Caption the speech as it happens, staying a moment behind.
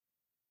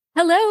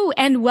Hello,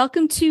 and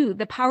welcome to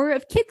the Power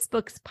of Kids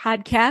Books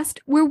podcast,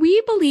 where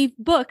we believe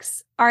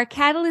books are a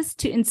catalyst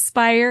to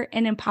inspire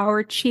and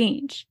empower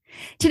change.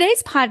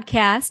 Today's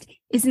podcast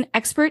is an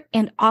expert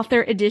and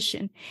author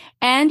edition.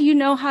 And you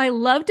know how I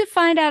love to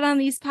find out on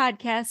these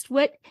podcasts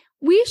what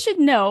we should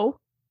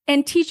know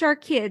and teach our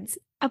kids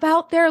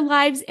about their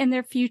lives and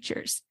their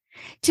futures.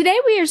 Today,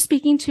 we are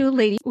speaking to a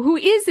lady who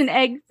is an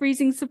egg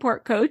freezing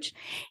support coach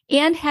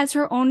and has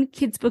her own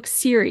kids book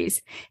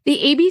series, The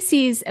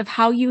ABCs of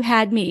How You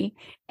Had Me,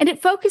 and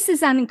it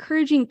focuses on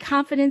encouraging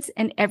confidence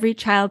in every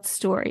child's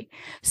story.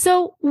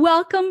 So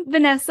welcome,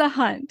 Vanessa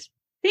Hunt.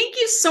 Thank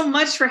you so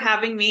much for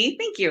having me.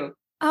 Thank you.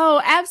 Oh,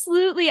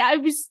 absolutely. I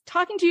was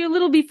talking to you a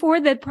little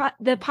before the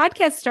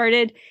podcast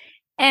started,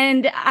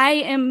 and I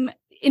am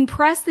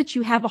impressed that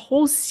you have a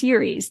whole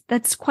series.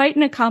 That's quite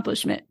an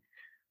accomplishment.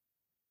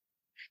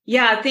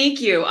 Yeah,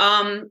 thank you.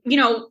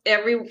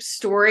 Every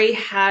story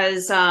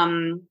has,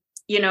 an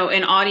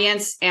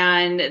audience,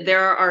 and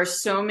there are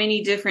so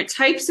many different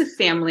types of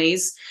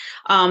families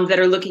that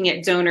are looking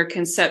at donor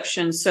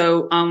conception.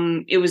 So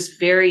it was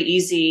very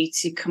easy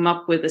to come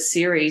up with a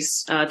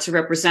series to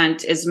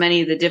represent as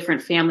many of the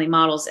different family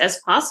models as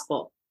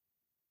possible.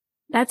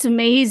 That's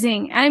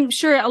amazing. I'm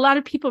sure a lot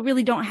of people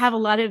really don't have a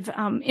lot of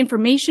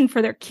information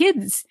for their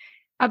kids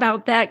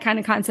about that kind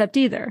of concept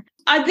either.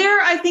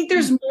 I think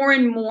there's more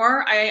and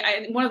more.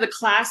 One of the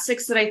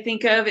classics that I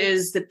think of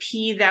is The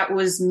P That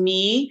Was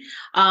Me.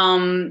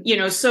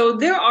 So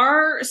there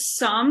are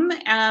some,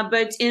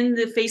 but in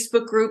the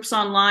Facebook groups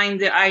online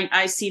that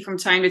I see from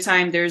time to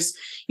time, there's,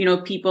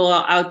 people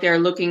out there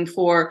looking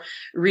for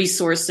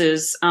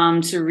resources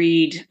to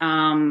read,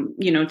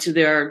 to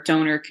their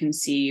donor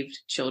conceived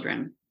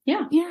children.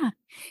 Yeah. Yeah.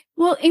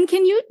 Well, and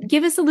can you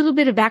give us a little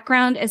bit of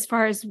background as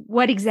far as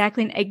what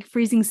exactly an egg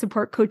freezing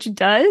support coach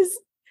does?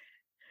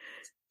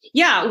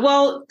 Yeah,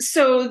 well,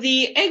 so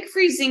the egg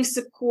freezing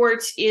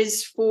support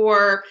is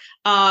for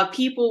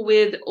people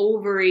with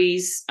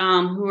ovaries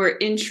who are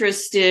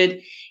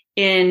interested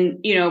in,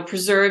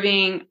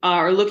 preserving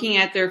or looking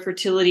at their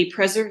fertility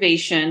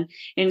preservation.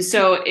 And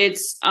so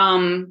it's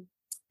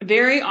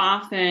very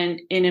often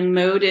an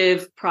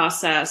emotional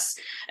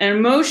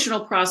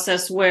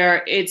process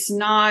where it's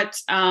not,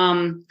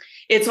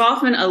 it's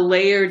often a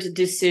layered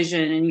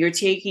decision, and you're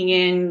taking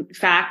in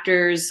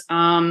factors,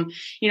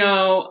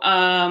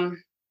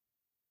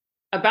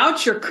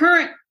 about your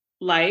current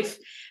life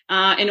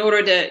in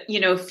order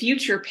to,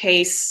 future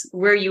pace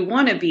where you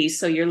want to be.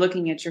 So you're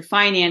looking at your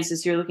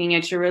finances, you're looking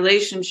at your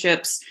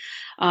relationships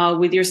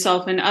with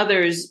yourself and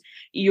others.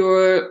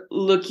 You're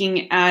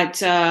looking at,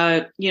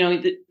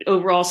 the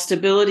overall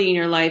stability in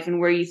your life and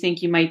where you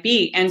think you might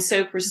be. And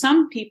so for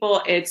some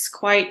people, it's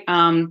quite,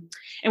 and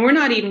we're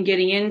not even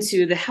getting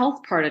into the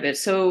health part of it.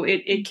 So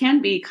it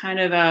can be kind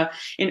of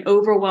an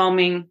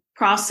overwhelming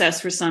process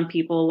for some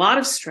people. A lot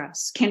of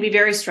stress can be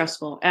very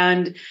stressful.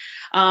 And,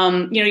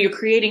 you're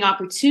creating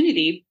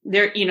opportunity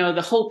there.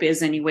 The hope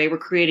is anyway, we're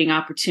creating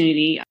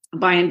opportunity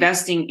by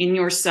investing in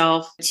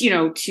yourself,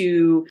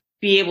 to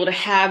be able to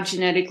have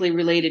genetically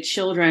related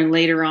children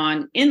later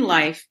on in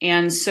life.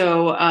 And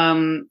so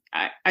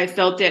I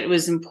felt that it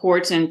was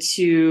important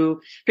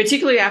to,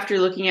 particularly after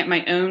looking at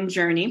my own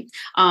journey,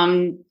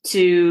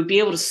 to be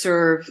able to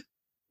serve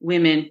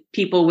women,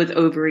 people with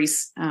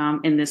ovaries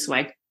in this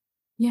way.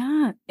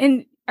 Yeah.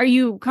 And are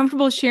you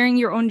comfortable sharing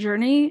your own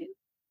journey?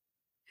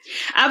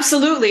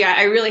 Absolutely.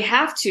 I really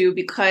have to,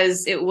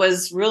 because it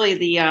was really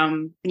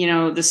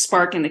the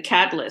spark and the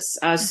catalyst.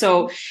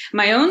 So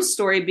my own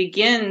story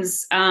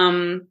begins,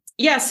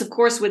 yes, of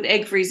course, with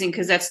egg freezing,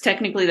 because that's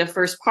technically the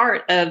first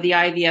part of the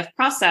IVF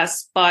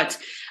process. But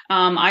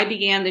I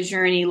began the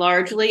journey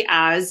largely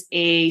as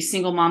a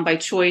single mom by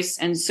choice.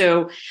 And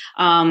so,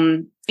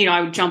 I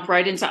would jump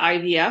right into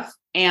IVF.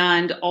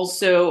 And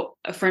also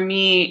for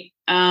me,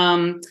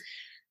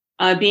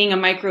 being a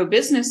micro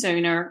business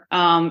owner,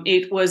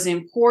 it was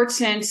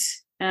important,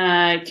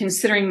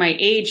 considering my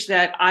age,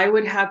 that I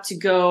would have to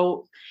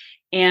go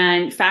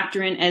and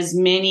factor in as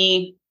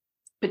many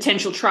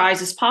potential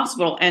tries as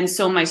possible. And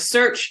so my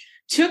search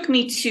took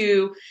me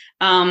to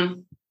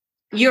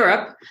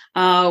Europe,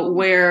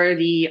 where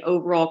the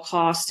overall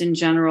cost in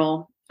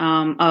general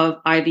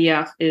of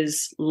IVF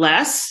is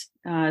less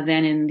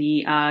than in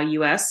the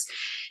US.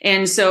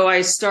 And so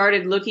I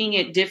started looking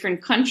at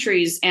different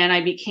countries, and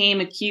I became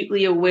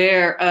acutely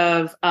aware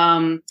of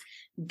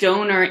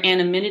donor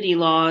anonymity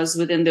laws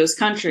within those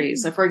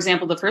countries. So, for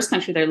example, the first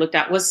country that I looked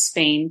at was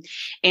Spain.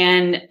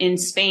 And in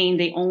Spain,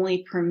 they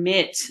only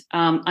permit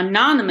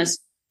anonymous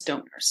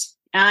donors.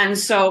 And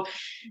so,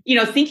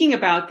 thinking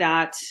about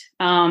that,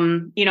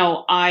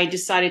 I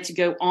decided to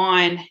go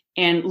on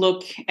and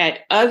look at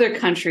other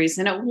countries.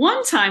 And at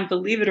one time,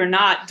 believe it or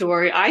not,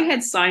 Dory, I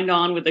had signed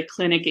on with a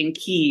clinic in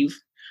Kyiv.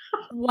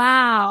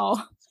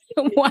 Wow.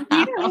 Wow.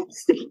 Yeah.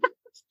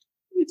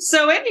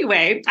 So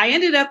anyway, I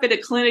ended up at a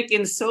clinic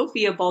in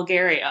Sofia,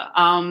 Bulgaria.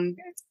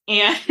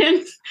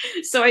 And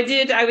so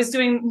I was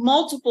doing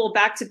multiple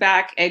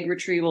back-to-back egg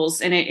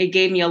retrievals, and it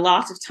gave me a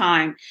lot of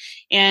time.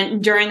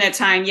 And during that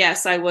time,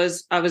 yes, I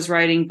was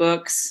writing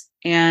books.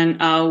 and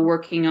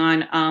working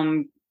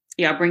on,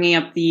 bringing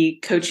up the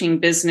coaching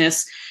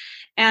business.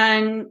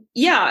 And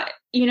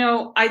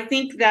I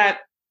think that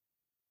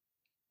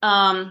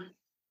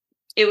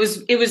it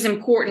was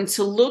important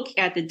to look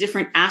at the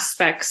different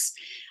aspects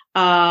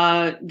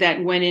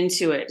that went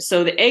into it.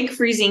 So the egg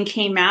freezing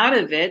came out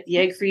of it, the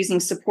egg freezing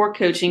support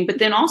coaching, but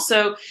then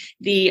also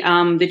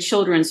the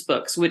children's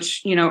books,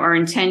 which, are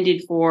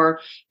intended for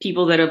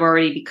people that have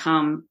already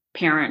become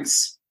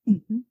parents.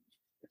 Mm-hmm.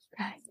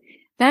 Okay.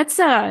 That's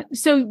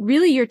so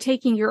really you're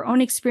taking your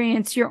own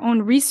experience, your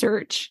own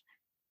research,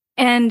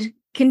 and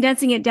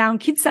condensing it down,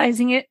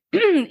 kid-sizing it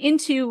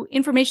into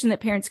information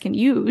that parents can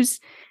use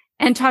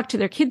and talk to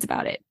their kids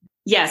about it.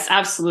 Yes,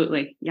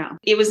 absolutely. Yeah.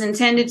 It was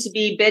intended to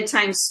be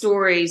bedtime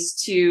stories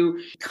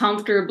to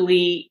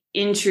comfortably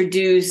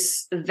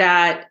introduce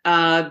that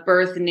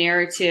birth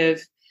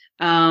narrative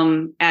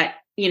in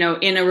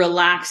a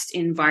relaxed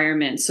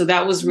environment. So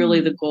that was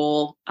really the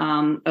goal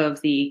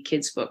of the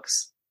kids'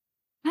 books.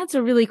 That's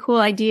a really cool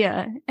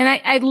idea. And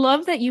I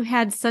love that you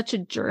had such a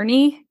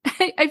journey.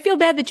 I feel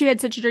bad that you had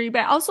such a journey,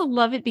 but I also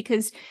love it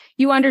because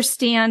you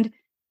understand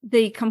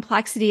the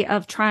complexity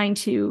of trying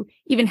to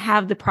even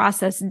have the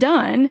process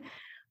done,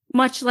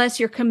 much less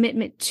your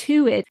commitment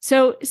to it.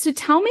 So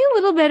tell me a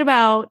little bit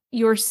about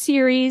your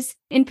series,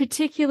 in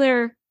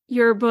particular,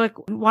 your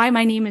book, Why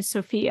My Name is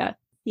Sophia.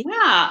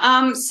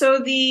 Yeah. So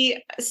the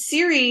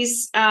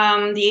series, the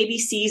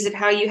ABCs of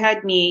How You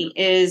Had Me,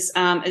 is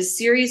a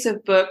series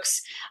of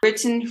books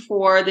written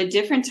for the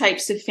different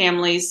types of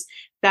families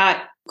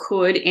that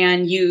could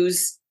and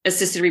use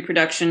assisted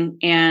reproduction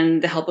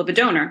and the help of a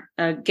donor,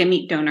 a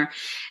gamete donor.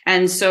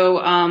 And so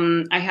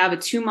I have a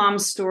 2-mom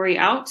story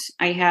out.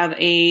 I have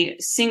a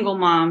single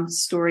mom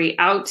story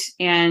out,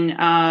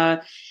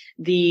 and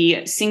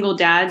the single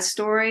dad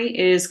story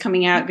is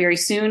coming out very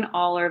soon.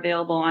 All are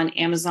available on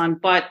Amazon.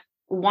 But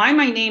Why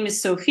My Name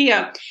is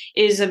Sophia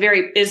is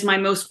my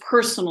most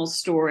personal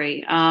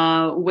story,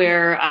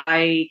 where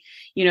I,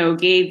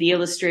 gave the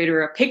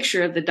illustrator a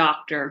picture of the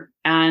doctor,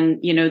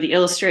 and, the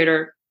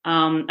illustrator,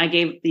 I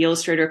gave the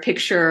illustrator a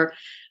picture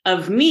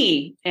of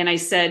me, and I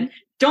said,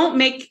 don't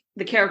make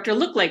the character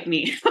look like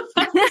me.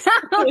 Because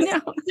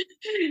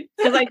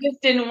I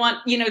just didn't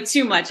want,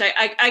 too much.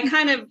 I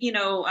kind of,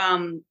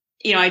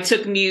 I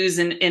took muse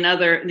in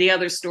the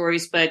other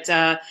stories, but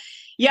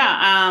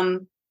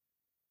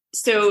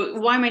so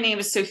Why My Name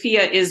is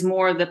Sophia is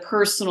more the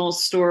personal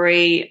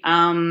story,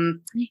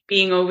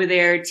 being over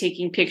there,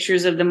 taking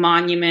pictures of the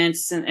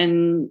monuments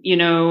and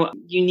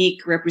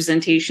unique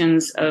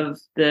representations of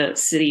the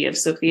city of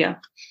Sophia.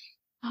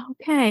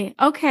 Okay.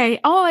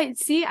 Oh, I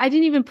see. I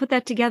didn't even put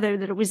that together,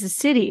 that it was a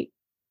city.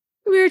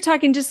 We were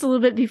talking just a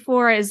little bit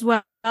before as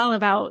well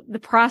about the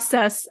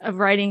process of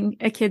writing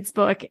a kid's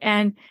book.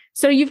 And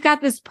so you've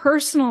got this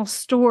personal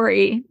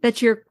story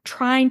that you're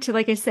trying to,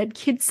 like I said,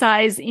 kid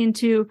size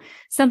into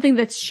something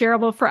that's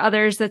shareable for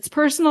others, that's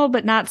personal,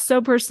 but not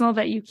so personal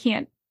that you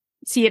can't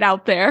see it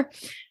out there.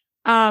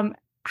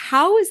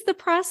 How is the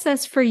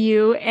process for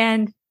you,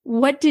 and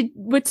what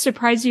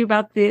surprised you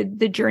about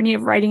the journey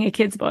of writing a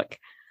kid's book?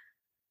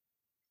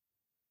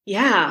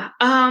 Yeah.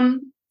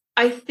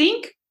 I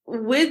think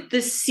with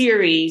the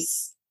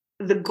series,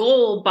 the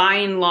goal by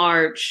and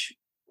large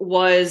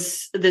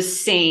was the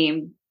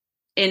same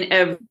in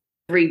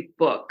every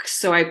book.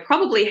 So I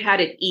probably had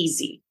it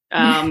easy,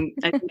 I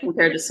think,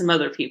 compared to some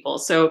other people.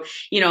 So,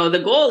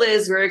 the goal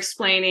is we're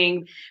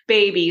explaining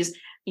babies,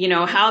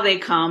 how they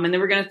come, and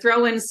then we're going to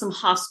throw in some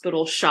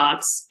hospital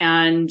shots,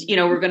 and,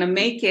 we're going to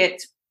make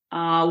it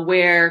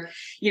where,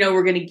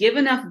 we're going to give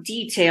enough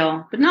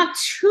detail, but not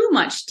too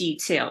much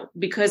detail,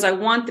 because I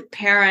want the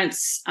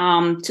parents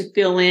to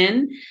fill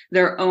in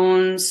their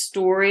own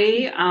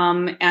story.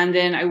 And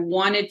then I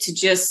wanted to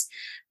just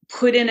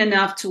put in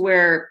enough to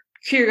where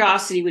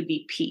curiosity would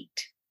be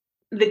piqued.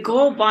 The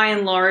goal by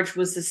and large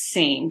was the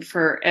same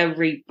for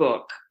every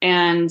book.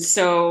 And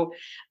so,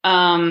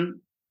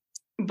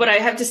 but I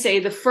have to say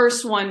the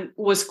first one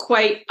was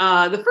quite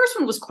a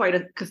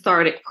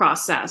cathartic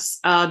process,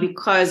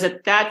 because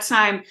at that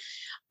time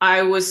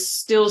I was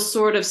still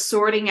sort of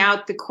sorting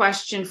out the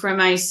question for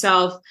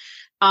myself.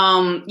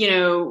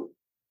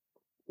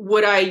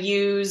 Would I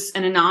use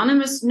an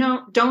anonymous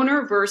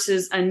donor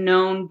versus a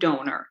known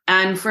donor?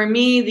 And for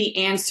me,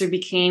 the answer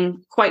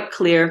became quite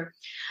clear,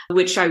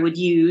 which I would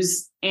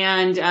use.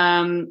 And,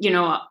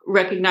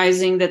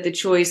 recognizing that the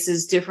choice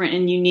is different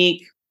and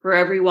unique for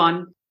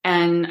everyone.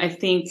 And I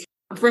think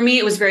for me,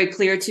 it was very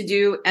clear to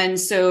do. And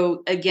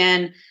so,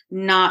 again,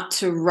 not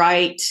to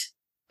write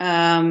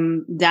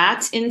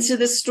that into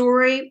the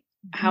story,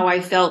 how I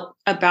felt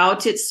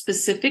about it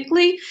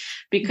specifically,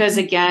 because,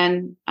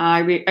 again, I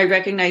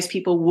recognize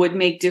people would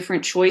make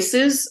different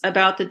choices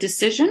about the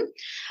decision.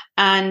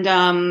 And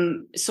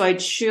so I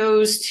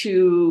chose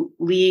to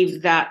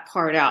leave that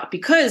part out,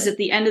 because at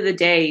the end of the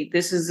day,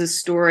 this is a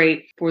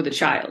story for the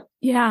child.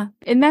 Yeah.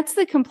 And that's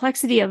the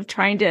complexity of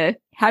trying to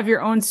have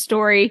your own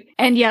story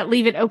and yet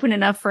leave it open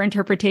enough for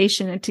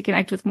interpretation and to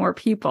connect with more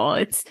people.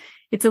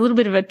 it's a little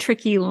bit of a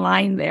tricky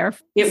line there.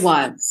 It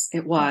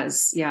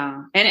was,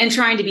 yeah. And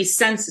trying to be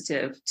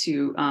sensitive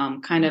to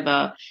kind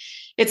of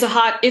it's a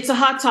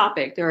hot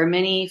topic. There are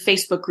many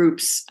Facebook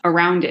groups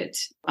around it,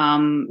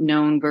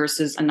 known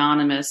versus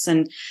anonymous.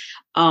 And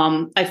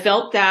I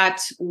felt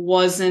that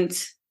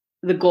wasn't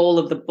the goal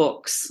of the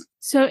books.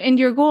 So, and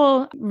your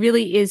goal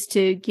really is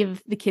to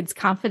give the kids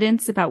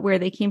confidence about where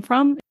they came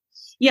from.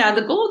 Yeah,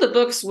 the goal of the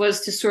books was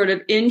to sort of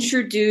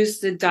introduce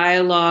the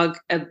dialogue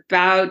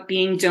about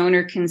being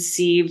donor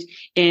conceived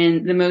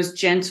in the most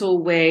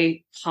gentle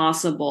way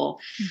possible.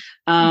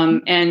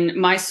 And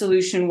my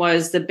solution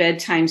was the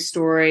bedtime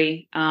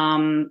story,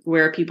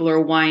 where people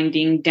are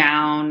winding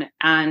down,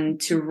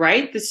 and to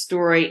write the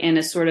story in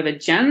a sort of a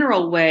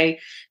general way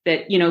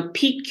that,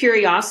 piqued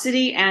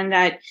curiosity, and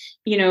that,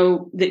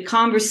 the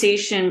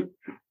conversation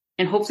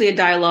and hopefully a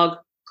dialogue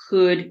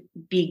could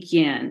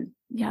begin.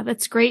 Yeah,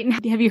 that's great. And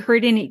have you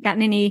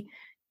gotten any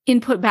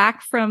input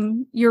back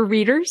from your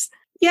readers?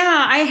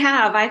 Yeah, I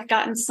have. I've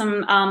gotten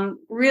some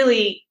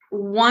really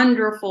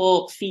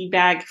wonderful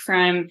feedback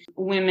from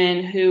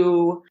women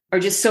who are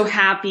just so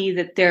happy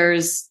that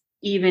there's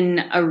even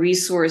a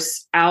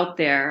resource out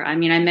there. I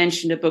mean, I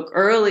mentioned a book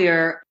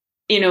earlier,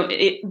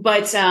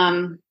 but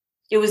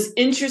it was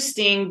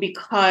interesting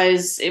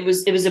because it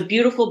was a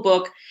beautiful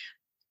book.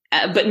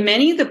 But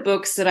many of the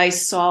books that I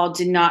saw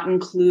did not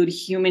include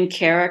human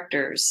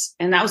characters.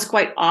 And that was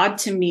quite odd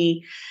to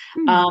me,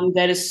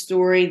 that a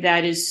story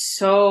that is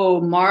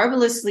so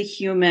marvelously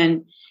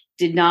human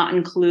did not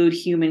include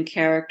human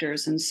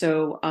characters. And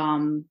so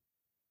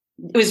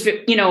it was,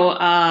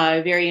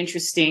 very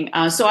interesting.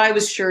 So I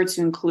was sure to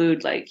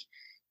include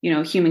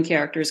human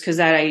characters, because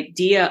that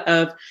idea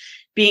of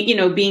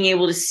being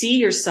able to see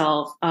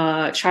yourself,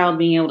 a child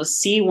being able to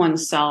see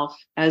oneself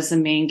as the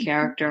main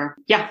character.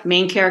 Yeah,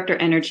 main character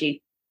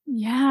energy.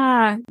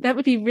 Yeah, that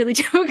would be really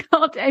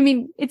difficult. I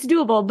mean, it's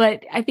doable,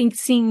 but I think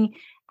seeing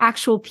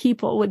actual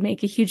people would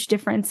make a huge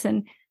difference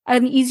and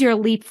an easier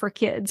leap for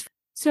kids.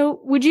 So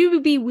would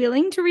you be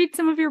willing to read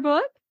some of your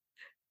book?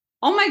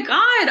 Oh my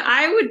God,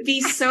 I would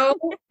be so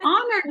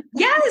honored.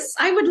 Yes,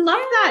 I would love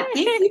that.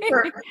 Thank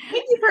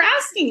you for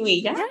asking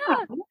me. Yeah.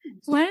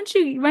 Why don't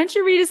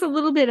you read us a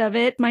little bit of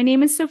it? My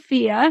name is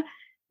Sophia.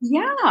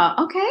 Yeah,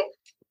 okay.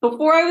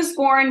 Before I was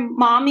born,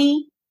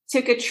 Mommy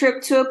took a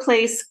trip to a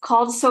place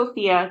called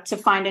Sophia to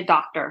find a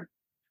doctor.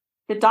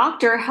 The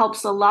doctor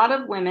helps a lot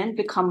of women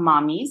become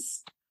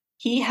mommies.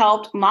 He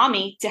helped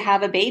Mommy to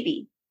have a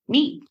baby,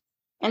 me.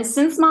 And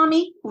since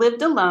Mommy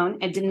lived alone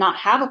and did not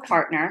have a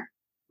partner,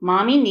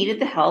 Mommy needed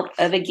the help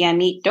of a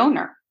gamete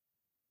donor.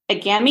 A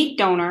gamete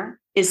donor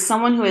is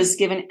someone who has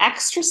given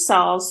extra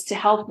cells to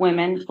help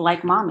women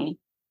like Mommy.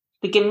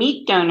 The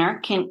gamete donor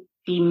can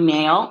be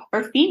male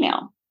or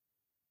female.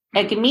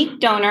 A gamete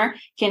donor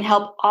can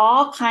help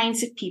all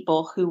kinds of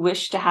people who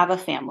wish to have a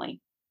family.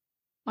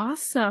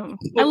 Awesome.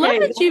 I love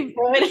that you've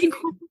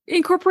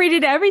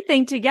incorporated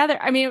everything together.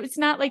 I mean, it's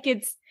not like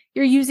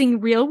you're using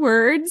real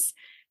words.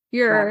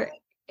 You're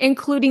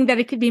including that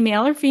it could be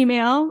male or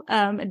female,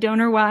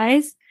 donor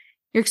wise.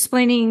 You're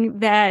explaining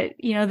that,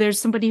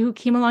 there's somebody who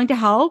came along to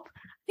help.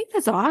 I think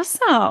that's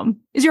awesome.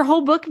 Is your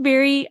whole book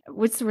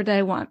what's the word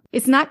I want?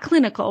 It's not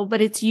clinical,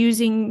 but it's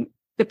using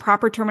the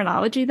proper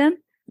terminology then?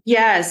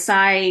 Yes,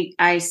 I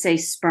say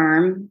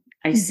sperm.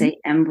 I say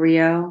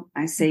embryo.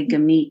 I say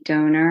gamete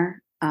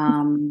donor.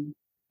 And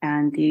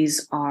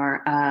these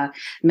are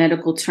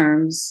medical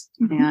terms,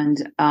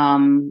 and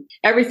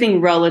everything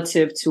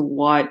relative to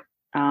what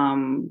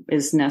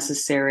is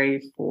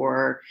necessary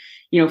for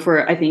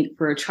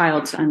a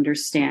child to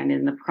understand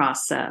in the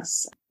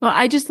process. Well,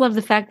 I just love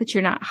the fact that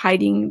you're not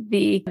hiding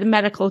the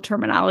medical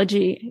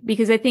terminology,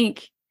 because I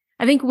think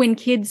when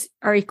kids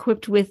are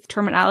equipped with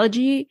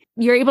terminology,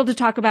 you're able to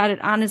talk about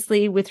it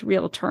honestly with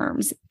real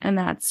terms, and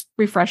that's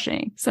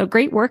refreshing. So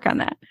great work on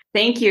that.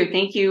 Thank you.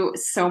 Thank you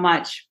so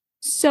much.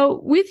 So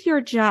with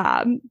your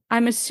job,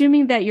 I'm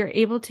assuming that you're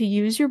able to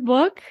use your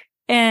book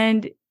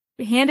and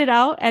hand it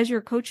out as you're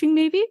coaching,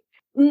 maybe?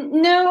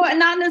 No,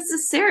 not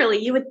necessarily.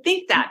 You would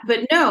think that,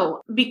 but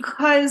no,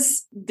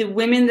 because the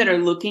women that are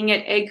looking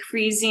at egg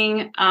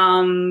freezing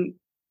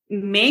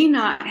may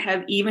not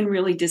have even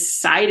really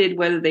decided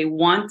whether they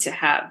want to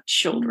have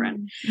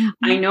children.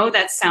 I know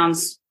that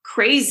sounds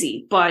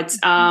crazy, but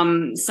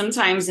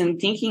sometimes in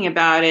thinking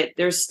about it,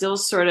 they're still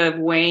sort of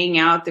weighing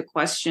out the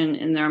question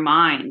in their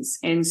minds.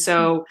 And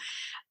so,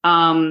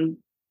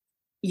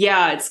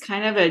 it's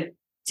kind of a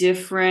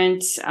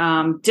different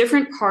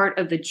part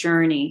of the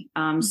journey.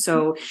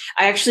 So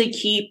I actually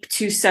keep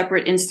 2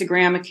 separate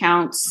Instagram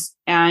accounts,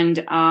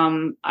 and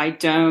I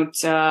don't,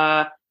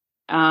 they're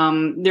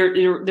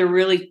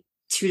really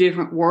 2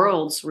 different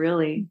worlds,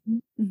 really.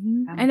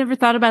 I never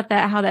thought about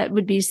that, how that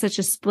would be such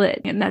a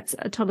split, and that's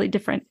a totally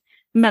different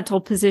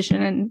mental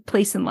position and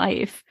place in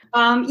life.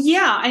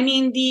 I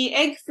mean, the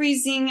egg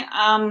freezing,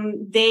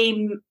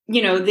 they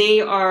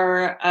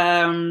are,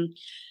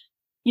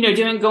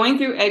 going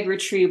through egg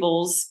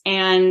retrievals,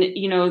 and,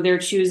 they're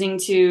choosing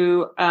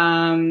to,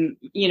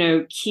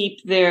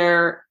 keep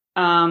their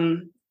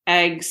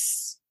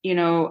eggs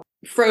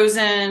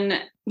frozen.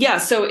 Yeah.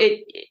 So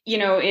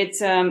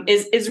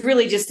it's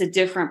really just a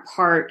different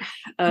part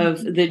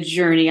of the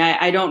journey.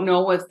 I don't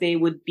know if they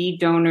would be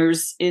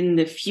donors in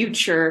the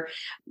future.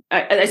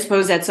 I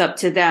suppose that's up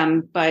to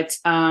them. But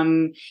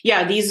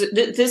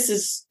this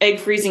is egg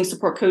freezing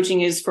support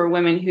coaching is for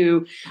women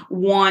who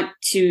want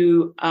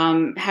to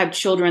have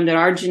children that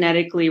are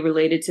genetically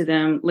related to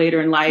them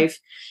later in life.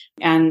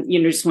 And,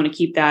 just want to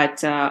keep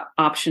that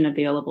option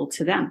available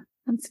to them.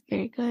 That's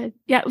very good.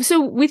 Yeah.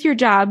 So with your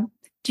job,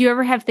 do you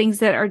ever have things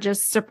that are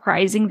just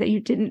surprising that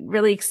you didn't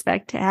really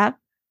expect to have?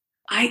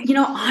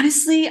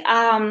 Honestly,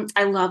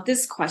 I love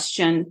this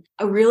question.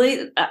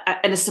 And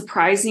a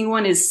surprising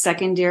one is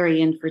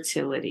secondary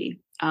infertility.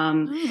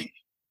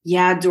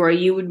 Yeah, Dora,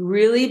 you would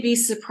really be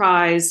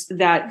surprised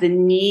that the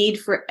need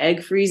for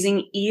egg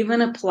freezing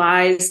even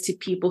applies to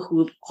people who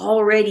have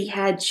already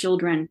had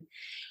children.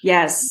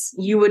 Yes,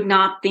 you would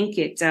not think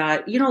it.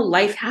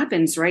 Life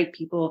happens, right?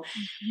 People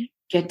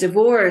get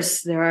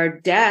divorced. There are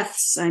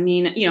deaths. I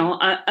mean,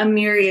 a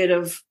myriad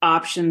of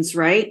options,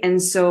 right? And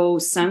so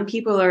some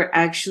people are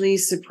actually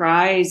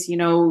surprised.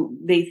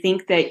 They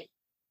think that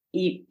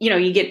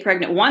you get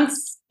pregnant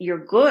once,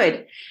 you're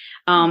good.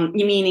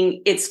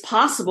 Meaning it's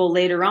possible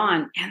later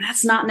on, and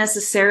that's not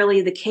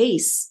necessarily the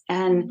case.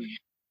 And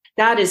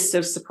that is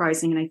so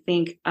surprising. And I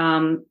think,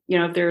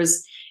 if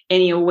there's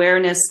any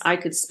awareness I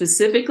could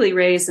specifically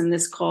raise in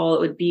this call,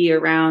 it would be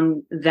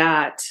around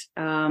that.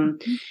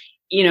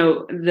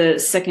 The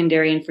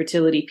secondary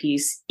infertility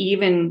piece,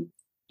 it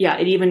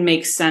even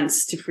makes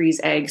sense to freeze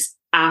eggs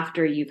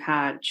after you've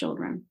had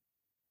children.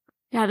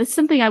 Yeah, that's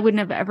something I wouldn't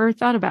have ever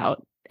thought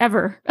about,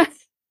 ever.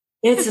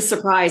 It's a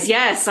surprise.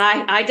 Yes,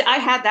 I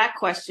had that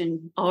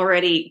question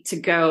already to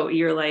go.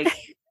 You're like,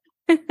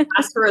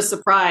 ask for a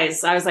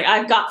surprise. I was like,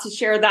 I've got to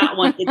share that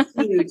one. It's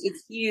huge.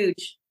 It's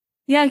huge.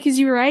 Yeah, because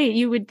you're right.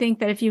 You would think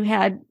that if you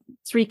had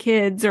 3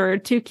 kids or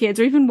 2 kids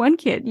or even 1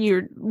 kid,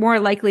 you're more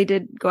likely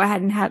to go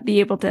ahead and be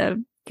able to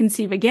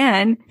conceive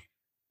again.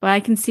 But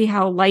I can see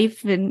how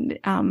life and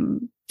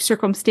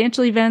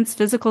circumstantial events,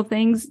 physical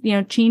things,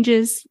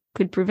 changes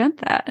could prevent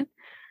that.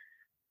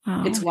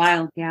 It's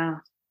wild. Yeah.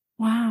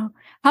 Wow.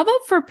 How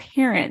about for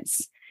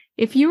parents?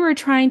 If you were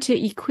trying to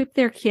equip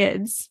their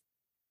kids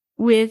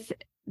with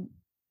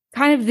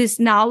kind of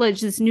this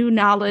knowledge, this new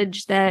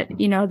knowledge that,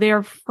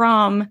 they're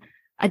from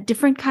a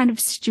different kind of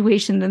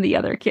situation than the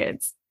other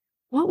kids,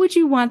 what would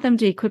you want them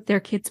to equip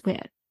their kids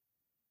with?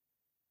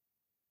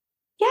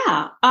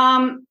 Yeah.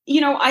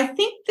 I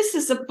think this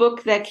is a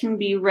book that can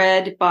be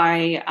read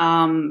by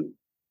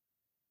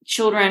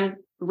children,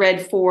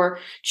 read for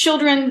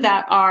children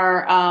that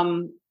are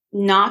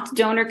not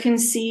donor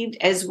conceived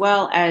as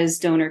well as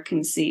donor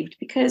conceived,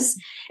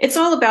 because it's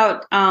all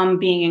about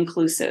being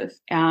inclusive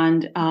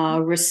and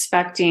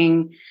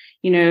respecting,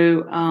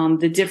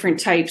 the different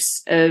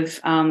types of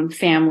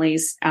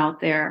families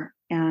out there.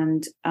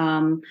 And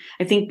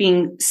I think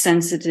being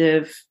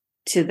sensitive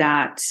to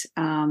that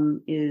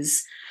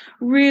is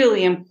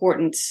really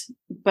important.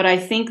 But I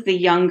think the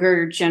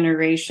younger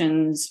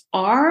generations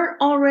are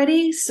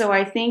already. So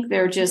I think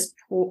they're just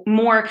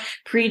more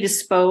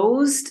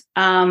predisposed.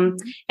 And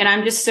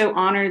I'm just so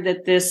honored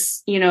that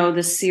this,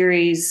 the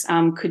series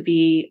could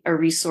be a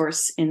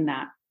resource in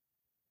that.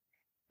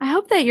 I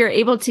hope that you're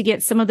able to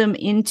get some of them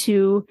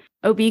into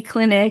OB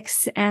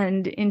clinics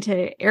and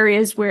into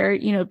areas where,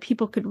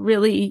 people could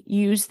really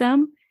use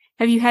them.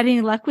 Have you had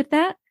any luck with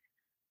that?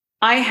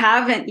 I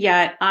haven't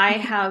yet. I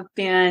have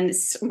been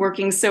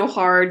working so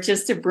hard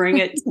just to bring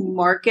it to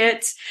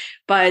market,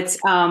 but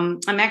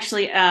I'm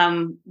actually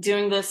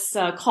doing this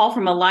call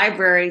from a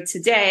library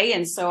today.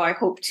 And so I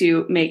hope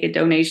to make a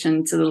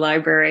donation to the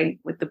library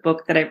with the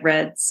book that I've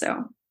read.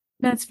 So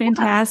that's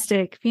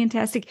fantastic.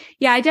 Fantastic.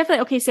 Yeah, I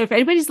definitely. Okay. So if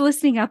anybody's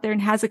listening out there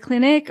and has a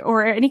clinic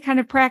or any kind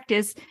of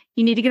practice,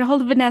 you need to get a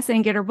hold of Vanessa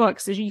and get her book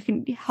so you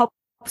can help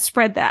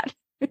spread that.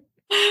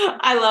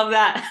 I love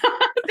that.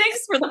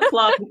 Thanks for the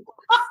plug.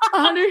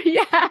 Honor.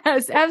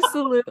 Yes,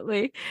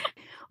 absolutely.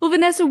 Well,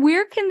 Vanessa,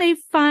 where can they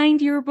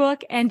find your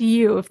book and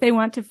you if they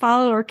want to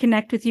follow or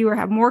connect with you or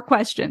have more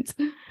questions?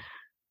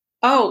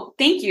 Oh,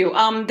 thank you.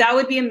 That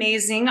would be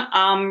amazing.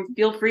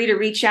 Feel free to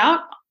reach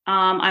out.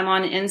 I'm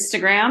on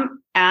Instagram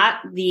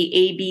at the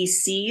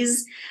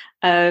ABCs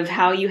of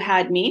How You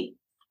Had Me.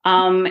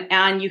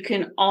 And you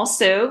can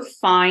also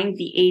find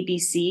the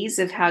ABCs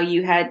of How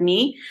You Had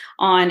Me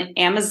on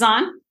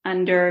Amazon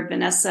under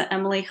Vanessa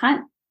Emily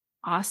Hunt.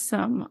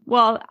 Awesome.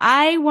 Well,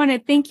 I want to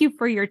thank you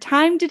for your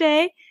time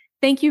today.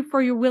 Thank you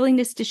for your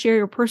willingness to share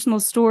your personal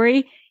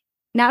story,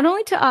 not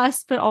only to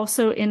us, but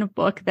also in a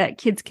book that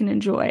kids can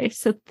enjoy.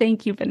 So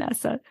thank you,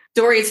 Vanessa.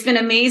 Dory, it's been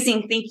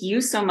amazing. Thank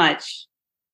you so much.